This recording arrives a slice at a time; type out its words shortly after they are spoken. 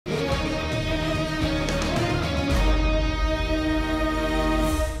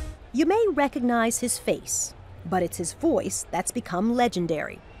you recognize his face, but it's his voice that's become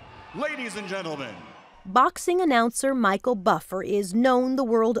legendary. Ladies and gentlemen, Boxing announcer Michael Buffer is known the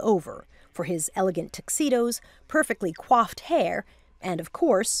world over for his elegant tuxedos, perfectly coiffed hair, and of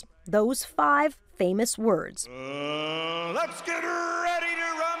course, those 5 famous words. let's get ready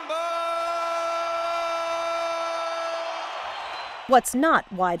to rumble! What's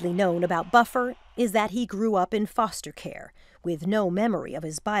not widely known about Buffer is that he grew up in foster care, with no memory of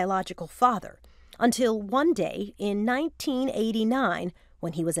his biological father, until one day in 1989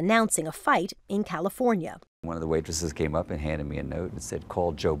 when he was announcing a fight in California. One of the waitresses came up and handed me a note and said,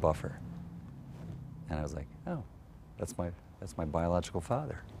 "Call Joe Buffer." And I was like, oh, that's my biological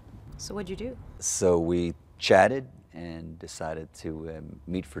father. So what'd you do? So we chatted and decided to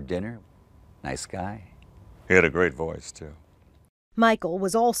meet for dinner. Nice guy. He had a great voice, too. Michael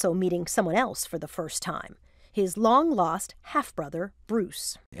was also meeting someone else for the first time, his long-lost half-brother,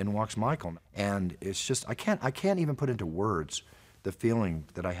 Bruce. In walks Michael, and it's just, I can't even put into words the feeling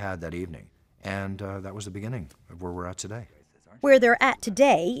that I had that evening. And that was the beginning of where we're at today. Where they're at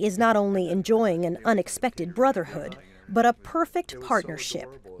today is not only enjoying an unexpected brotherhood, but a perfect partnership.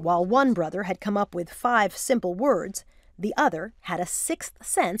 While one brother had come up with 5 simple words, the other had a 6th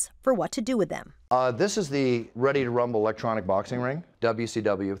sense for what to do with them. This is the Ready to Rumble electronic boxing ring,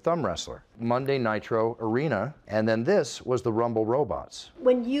 WCW thumb wrestler, Monday Nitro Arena, and then this was the Rumble robots.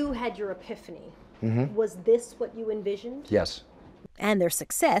 When you had your epiphany, was this what you envisioned? Yes. And their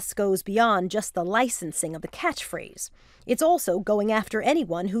success goes beyond just the licensing of the catchphrase. It's also going after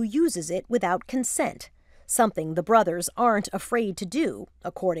anyone who uses it without consent, something the brothers aren't afraid to do,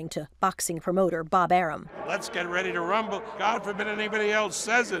 according to boxing promoter Bob Arum. Let's get ready to rumble. God forbid anybody else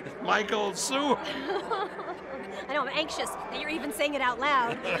says it. Michael will sue. I know, I'm anxious that you're even saying it out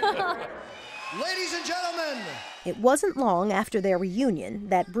loud. Ladies and gentlemen, It wasn't long after their reunion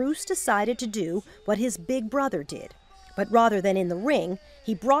that Bruce decided to do what his big brother did. But rather than in the ring,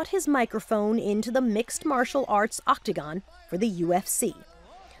 he brought his microphone into the mixed martial arts octagon for the UFC.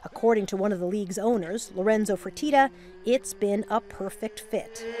 According to one of the league's owners, Lorenzo Fertitta, it's been a perfect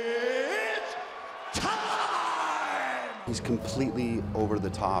fit. He's completely over the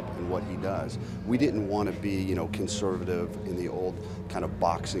top in what he does. We didn't want to be, conservative in the old kind of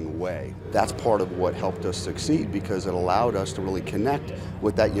boxing way. That's part of what helped us succeed because it allowed us to really connect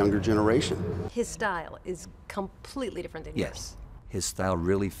with that younger generation. His style is completely different than yours. Yes, his style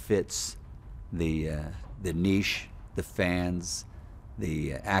really fits the niche, the fans,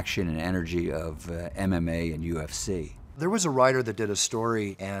 the action and energy of MMA and UFC. There was a writer that did a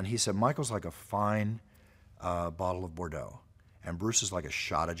story, and he said Michael's like a fine bottle of Bordeaux, and Bruce is like a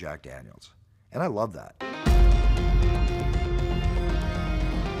shot of Jack Daniels. And I love that.